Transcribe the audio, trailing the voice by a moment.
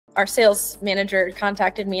our sales manager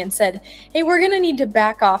contacted me and said, hey, we're going to need to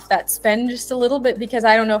back off that spend just a little bit because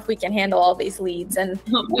I don't know if we can handle all these leads. And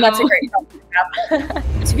that's a great problem to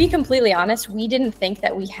have. To be completely honest, we didn't think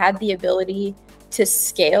that we had the ability to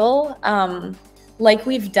scale like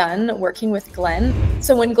we've done working with Glenn.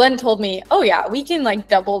 So when Glenn told me, oh yeah, we can like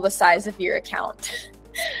double the size of your account,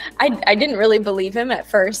 I didn't really believe him at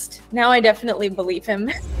first. Now I definitely believe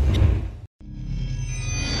him.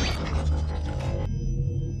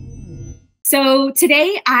 So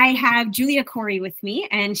today I have Julia Koorey with me,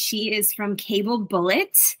 and she is from Cable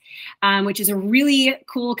Bullet, which is a really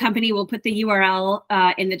cool company. We'll put the URL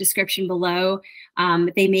in the description below.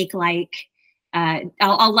 They make like,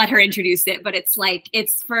 I'll let her introduce it, but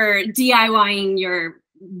it's for DIYing your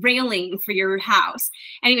railing for your house.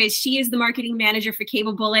 Anyways, she is the marketing manager for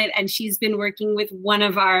Cable Bullet, and she's been working with one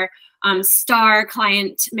of our star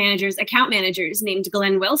client managers, account managers named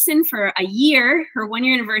Glenn Wilson for a year. Her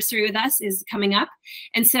 1-year anniversary with us is coming up.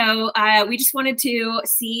 And so we just wanted to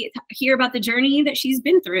hear about the journey that she's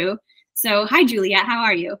been through. So hi, Julia, how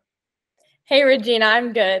are you? Hey, Regina,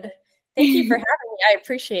 I'm good. Thank you for having me. I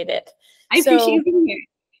appreciate it. I appreciate being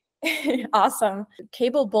here. Awesome.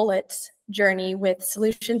 Cable Bullet's journey with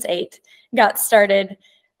Solutions 8 got started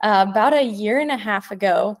about a year and a half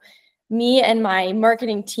ago. Me and my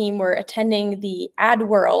marketing team were attending the Ad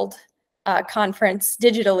World conference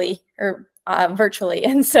digitally or virtually.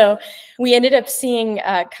 And so we ended up seeing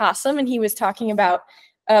Qasim, and he was talking about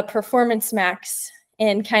Performance Max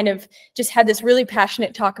and kind of just had this really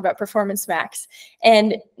passionate talk about Performance Max.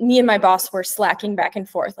 And me and my boss were slacking back and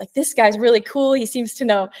forth. Like, this guy's really cool. He seems to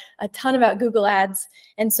know a ton about Google Ads.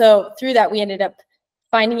 And so through that, we ended up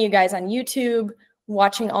finding you guys on YouTube,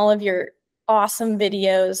 watching all of your awesome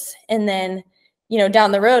videos. And then, you know,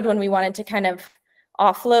 down the road, when we wanted to kind of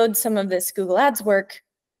offload some of this Google Ads work,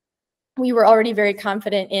 we were already very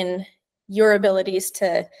confident in your abilities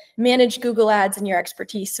to manage Google Ads and your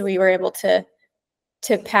expertise. So we were able to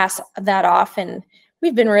pass that off. And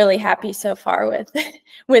we've been really happy so far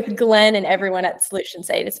with Glenn and everyone at Solutions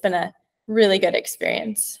 8. It's been a really good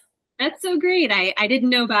experience. That's so great. I didn't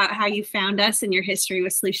know about how you found us and your history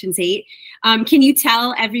with Solutions 8. Can you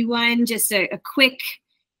tell everyone just a quick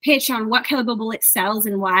pitch on what Cable Bullet sells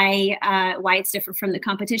and why it's different from the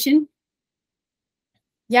competition?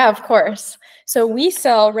 Yeah, of course. So we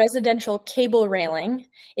sell residential cable railing.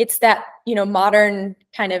 It's that, you know, modern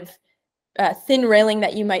kind of thin railing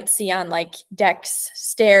that you might see on like decks,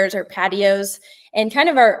 stairs, or patios. And kind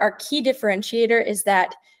of our key differentiator is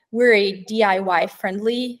that we're a DIY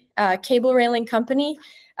friendly cable railing company.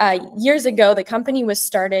 Years ago, the company was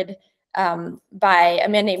started by a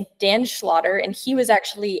man named Dan Schlatter, and he was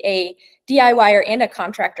actually a DIYer and a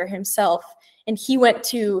contractor himself. And he went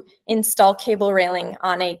to install cable railing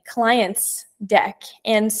on a client's deck.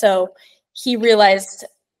 And so he realized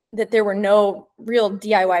that there were no real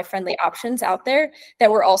DIY friendly options out there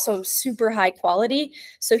that were also super high quality.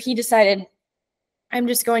 So he decided, I'm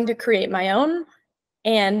just going to create my own.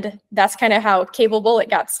 And that's kind of how Cable Bullet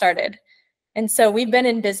got started. And so we've been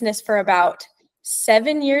in business for about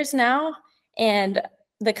 7 years now, and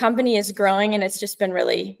the company is growing, and it's just been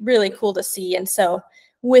really, really cool to see. And so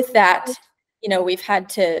with that, you know, we've had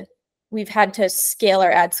to scale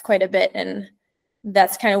our ads quite a bit, and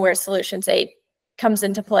that's kind of where Solutions 8 comes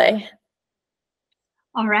into play.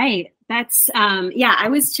 All right. That's, yeah, I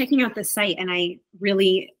was checking out the site, and I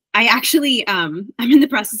actually, I'm in the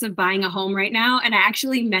process of buying a home right now, and I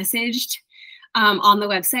actually messaged on the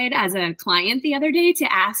website as a client the other day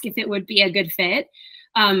to ask if it would be a good fit.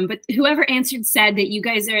 But whoever answered said that you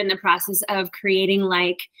guys are in the process of creating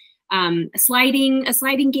like a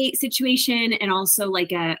sliding gate situation and also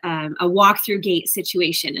like a walk-through gate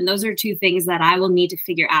situation. And those are two things that I will need to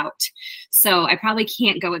figure out. So I probably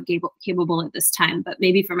can't go with Cable Bullet this time, but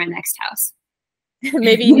maybe for my next house.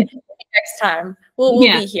 Maybe next time we'll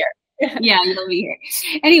be here. Yeah, you'll be here.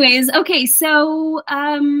 Anyways, okay, so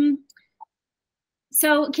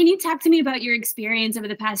can you talk to me about your experience over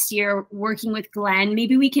the past year working with Glenn?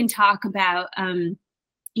 Maybe we can talk about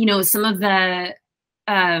you know, some of the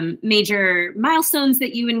major milestones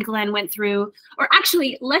that you and Glenn went through. Or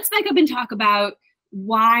actually, let's back up and talk about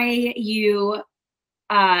why you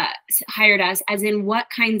hired us, as in what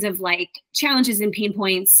kinds of like challenges and pain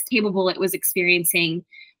points Cable Bullet was experiencing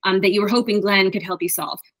that you were hoping Glenn could help you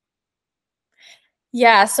solve.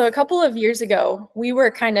 Yeah, so a couple of years ago, we were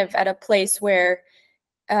kind of at a place where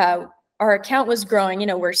our account was growing. You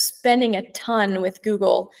know, we're spending a ton with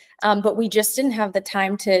Google, but we just didn't have the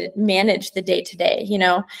time to manage the day-to-day. You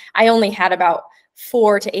know, I only had about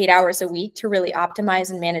 4 to 8 hours a week to really optimize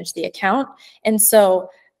and manage the account. And so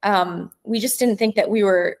we just didn't think that we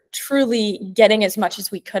were truly getting as much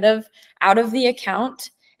as we could have out of the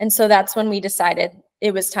account. And so that's when we decided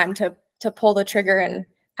it was time to pull the trigger and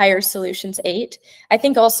hire Solutions 8. I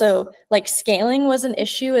think also like scaling was an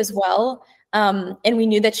issue as well. And we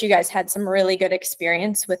knew that you guys had some really good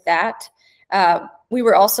experience with that. We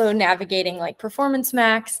were also navigating like Performance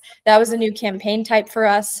Max. That was a new campaign type for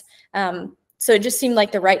us. So it just seemed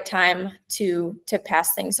like the right time to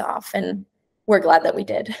pass things off, and we're glad that we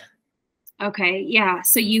did. Okay, yeah.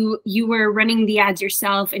 So you were running the ads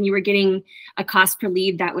yourself, and you were getting a cost per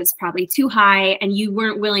lead that was probably too high, and you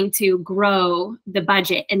weren't willing to grow the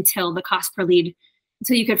budget until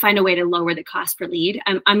you could find a way to lower the cost per lead.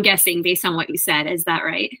 I'm guessing based on what you said. Is that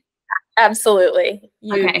right? Absolutely.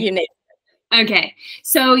 You nailed it. Okay,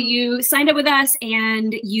 so you signed up with us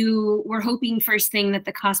and you were hoping first thing that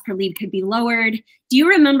the cost per lead could be lowered. Do you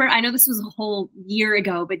remember, I know this was a whole year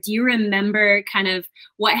ago, but do you remember kind of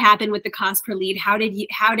what happened with the cost per lead?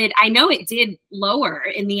 I know it did lower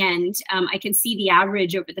in the end. I can see the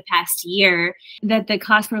average over the past year that the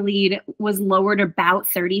cost per lead was lowered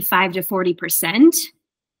about 35 to 40%.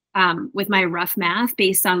 With my rough math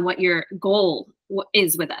based on what your goal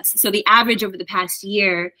is with us. So the average over the past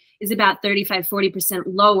year is about 35, 40%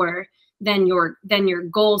 lower than your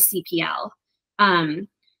goal CPL.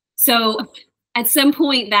 So at some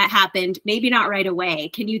point that happened, maybe not right away.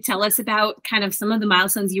 Can you tell us about kind of some of the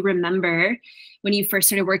milestones you remember when you first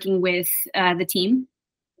started working with the team?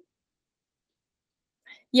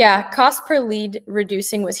 Yeah, cost per lead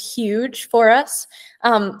reducing was huge for us.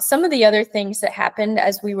 Some of the other things that happened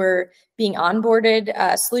as we were being onboarded,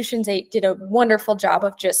 Solutions 8 did a wonderful job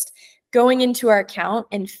of just going into our account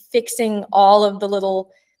and fixing all of the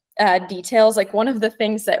little details. Like one of the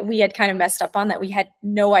things that we had kind of messed up on that we had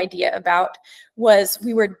no idea about was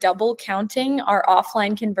we were double counting our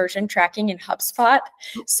offline conversion tracking in HubSpot.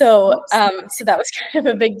 So that was kind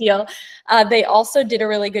of a big deal. They also did a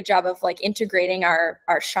really good job of like integrating our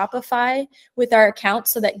Shopify with our account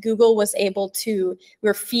so that Google was able to, we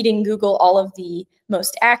were feeding Google all of the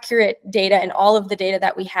most accurate data and all of the data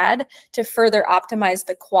that we had to further optimize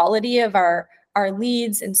the quality of our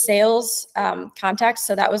leads and sales contacts.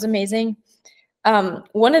 So that was amazing.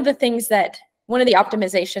 One of the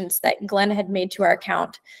optimizations that Glenn had made to our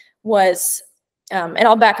account was, and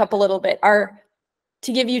I'll back up a little bit,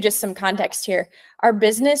 to give you just some context here, our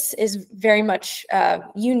business is very much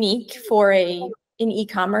unique for an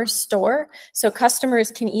e-commerce store. So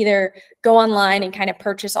customers can either go online and kind of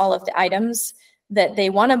purchase all of the items that they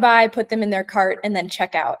want to buy, put them in their cart, and then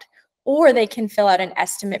check out. Or they can fill out an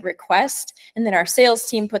estimate request, and then our sales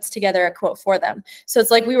team puts together a quote for them. So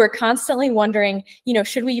it's like we were constantly wondering,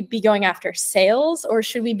 should we be going after sales or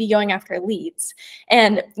should we be going after leads?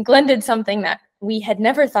 And Glenn did something that we had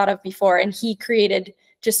never thought of before, and he created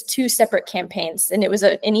just 2 separate campaigns, and it was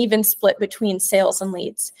an even split between sales and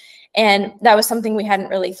leads. And that was something we hadn't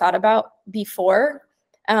really thought about before.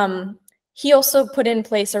 He also put in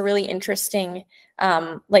place a really interesting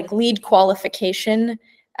like lead qualification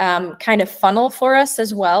kind of funnel for us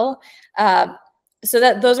as well.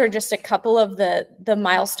 So those are just a couple of the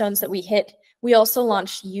milestones that we hit. We also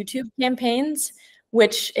launched YouTube campaigns,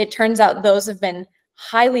 which it turns out those have been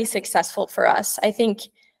highly successful for us. I think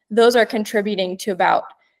those are contributing to about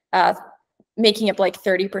making up like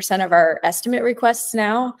 30% of our estimate requests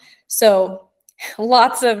now. So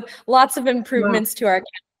lots of improvements to our account.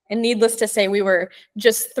 And needless to say, we were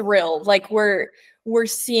just thrilled. Like we're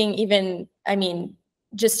seeing even,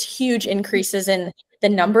 just huge increases in the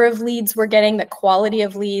number of leads we're getting, the quality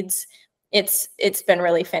of leads. It's been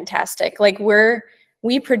really fantastic. Like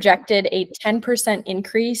we projected a 10%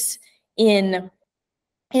 increase in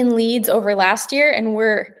leads over last year, and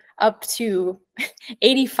we're up to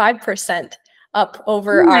 85% up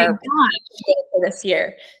over our goal for this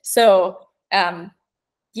year. So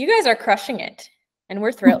you guys are crushing it, and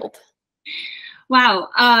we're thrilled. Wow.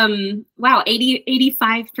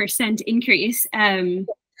 85% increase. Yeah.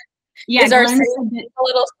 Is our sales team a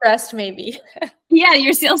little stressed maybe? Yeah.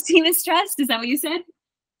 Your sales team is stressed. Is that what you said?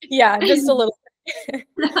 Yeah, just a little.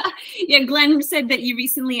 Yeah. Glenn said that you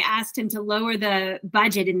recently asked him to lower the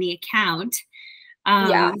budget in the account.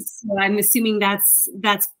 Yeah. So I'm assuming that's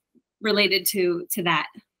related to that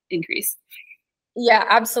increase. Yeah,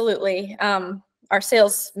 absolutely. Our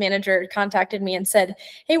sales manager contacted me and said,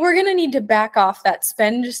 hey, we're going to need to back off that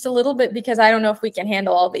spend just a little bit because I don't know if we can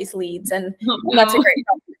handle all these leads. And that's a great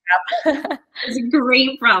problem to have. It's a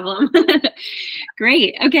great problem.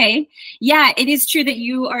 Great. Okay. Yeah, it is true that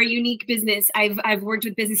you are a unique business. I've worked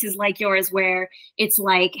with businesses like yours where it's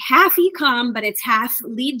like half e-com, but it's half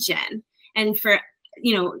lead gen. And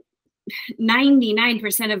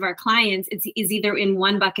 99% of our clients is either in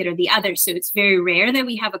one bucket or the other. So it's very rare that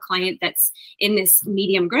we have a client that's in this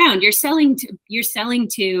medium ground. You're selling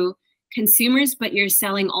to consumers, but you're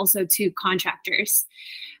selling also to contractors.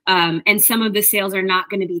 And some of the sales are not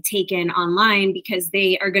going to be taken online because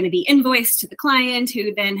they are going to be invoiced to the client,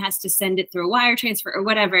 who then has to send it through a wire transfer or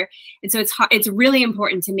whatever. And so it's really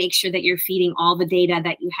important to make sure that you're feeding all the data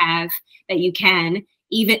that you have, that you can,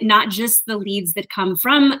 even not just the leads that come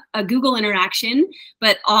from a Google interaction,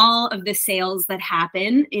 but all of the sales that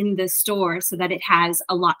happen in the store, so that it has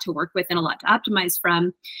a lot to work with and a lot to optimize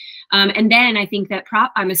from. And then I think that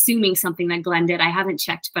I'm assuming something that Glenn did, I haven't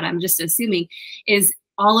checked, but I'm just assuming, is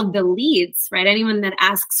all of the leads, right? Anyone that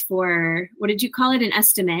asks for, what did you call it, an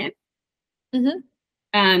estimate?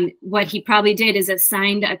 Mm-hmm. What he probably did is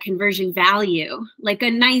assigned a conversion value, like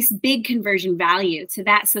a nice big conversion value to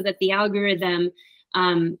that, so that the algorithm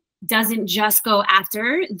doesn't just go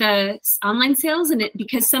after the online sales, and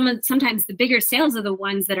because sometimes the bigger sales are the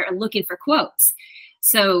ones that are looking for quotes.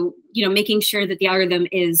 So, you know, making sure that the algorithm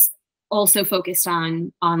is also focused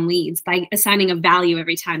on leads by assigning a value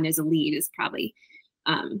every time there's a lead is probably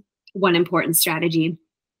one important strategy.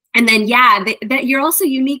 And then, yeah, that you're also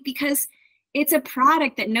unique because it's a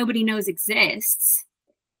product that nobody knows exists.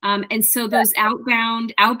 And so those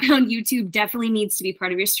outbound YouTube definitely needs to be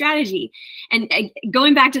part of your strategy. And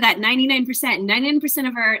going back to that 99%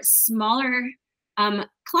 of our smaller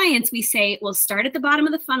clients, we say, we'll start at the bottom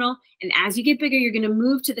of the funnel. And as you get bigger, you're going to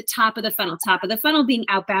move to the top of the funnel being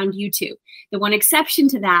outbound YouTube. The one exception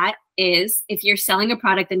to that is if you're selling a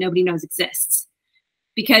product that nobody knows exists,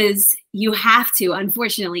 because you have to,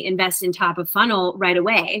 unfortunately, invest in top of funnel right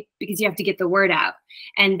away because you have to get the word out.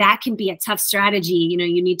 And that can be a tough strategy. You know,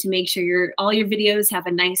 you need to make sure all your videos have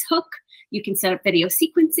a nice hook. You can set up video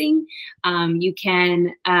sequencing. You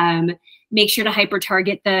can make sure to hyper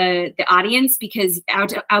target the audience, because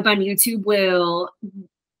outbound YouTube will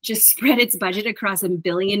just spread its budget across 1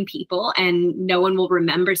 billion people and no one will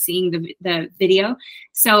remember seeing the video.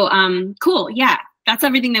 So cool. Yeah. That's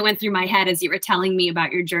everything that went through my head as you were telling me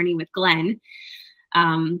about your journey with Glenn.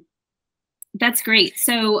 That's great.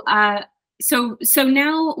 So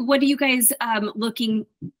now what are you guys looking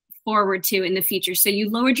forward to in the future? So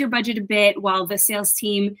you lowered your budget a bit while the sales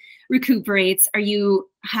team recuperates. Are you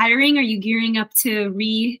hiring? Are you gearing up to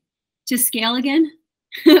scale again?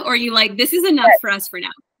 Or are you like, this is enough for us for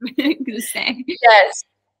now? I'm gonna say. Yes,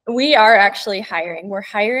 we are actually hiring. We're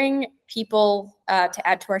hiring people to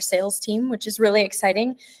add to our sales team, which is really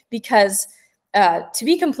exciting because to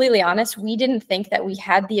be completely honest, we didn't think that we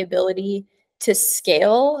had the ability to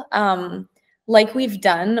scale like we've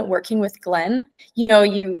done working with Glenn. You know,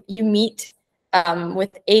 you meet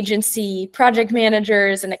with agency project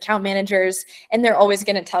managers and account managers, and they're always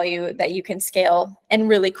going to tell you that you can scale and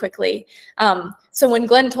really quickly. So when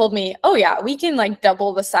Glenn told me, oh yeah, we can like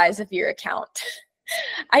double the size of your account,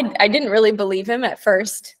 I didn't really believe him at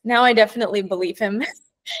first. Now I definitely believe him.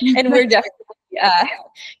 And we're definitely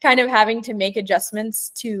kind of having to make adjustments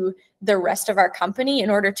to the rest of our company in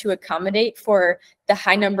order to accommodate for the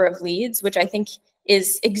high number of leads, which I think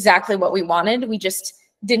is exactly what we wanted. We just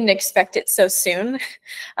didn't expect it so soon.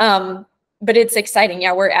 But it's exciting.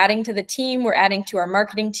 Yeah, we're adding to the team. We're adding to our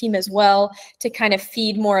marketing team as well to kind of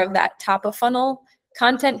feed more of that top of funnel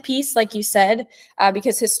content piece, like you said,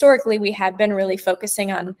 because historically we had been really focusing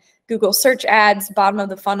on Google search ads, bottom of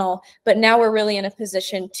the funnel, but now we're really in a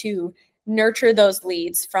position to nurture those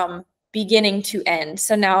leads from beginning to end.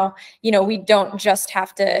 So now, you know, we don't just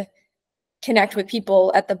have to connect with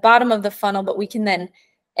people at the bottom of the funnel, but we can then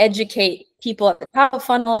educate people at the top of the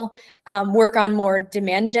funnel, work on more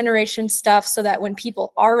demand generation stuff so that when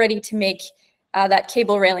people are ready to make that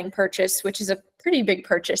cable railing purchase, which is a pretty big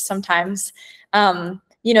purchase sometimes,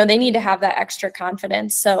 you know, they need to have that extra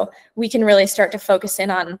confidence. So we can really start to focus in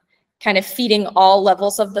on kind of feeding all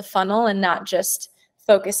levels of the funnel and not just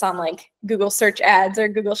focus on like Google search ads or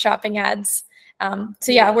Google shopping ads.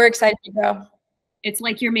 So yeah, we're excited to go. It's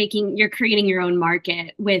like you're creating your own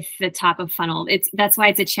market with the top of funnel. That's why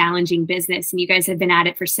it's a challenging business. And you guys have been at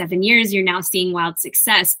it for 7 years. You're now seeing wild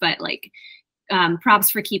success, but like, props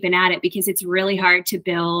for keeping at it, because it's really hard to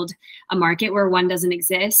build a market where one doesn't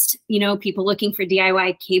exist. You know, people looking for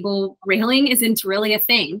DIY cable railing isn't really a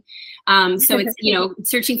thing. So it's, you know,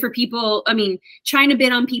 searching for people, I mean, trying to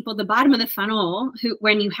bid on people at the bottom of the funnel who,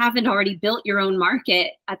 when you haven't already built your own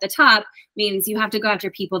market at the top, means you have to go after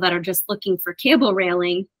people that are just looking for cable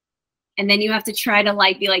railing. And then you have to try to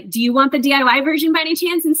like, be like, do you want the DIY version by any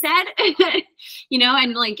chance instead? You know,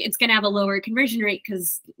 and like, it's going to have a lower conversion rate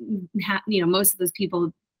because, you know, most of those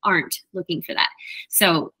people aren't looking for that.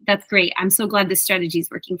 So that's great. I'm so glad this strategy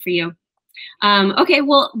is working for you. Okay,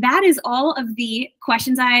 well, that is all of the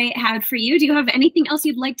questions I had for you. Do you have anything else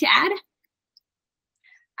you'd like to add?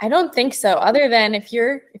 I don't think so, other than if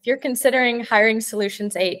you're considering hiring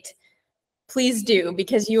Solutions 8, please do,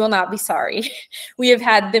 because you will not be sorry. We have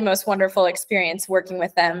had the most wonderful experience working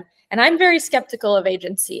with them, and I'm very skeptical of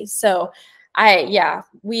agencies. So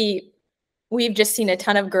we've just seen a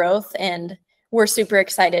ton of growth, and we're super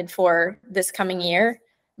excited for this coming year.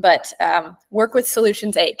 But work with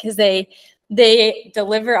Solutions 8 because they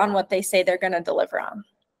deliver on what they say they're going to deliver on.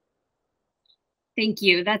 Thank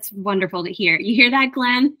you. That's wonderful to hear. You hear that,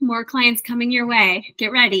 Glenn? More clients coming your way.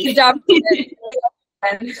 Get ready. Good job.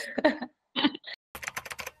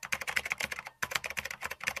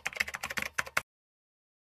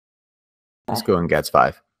 Let's go and gets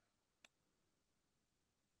 5.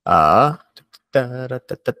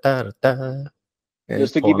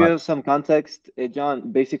 Just to give you some context,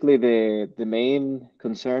 John, basically the main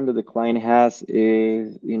concern that the client has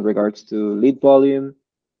is in regards to lead volume.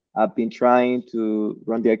 I've been trying to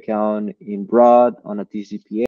run the account in broad on a TCPA.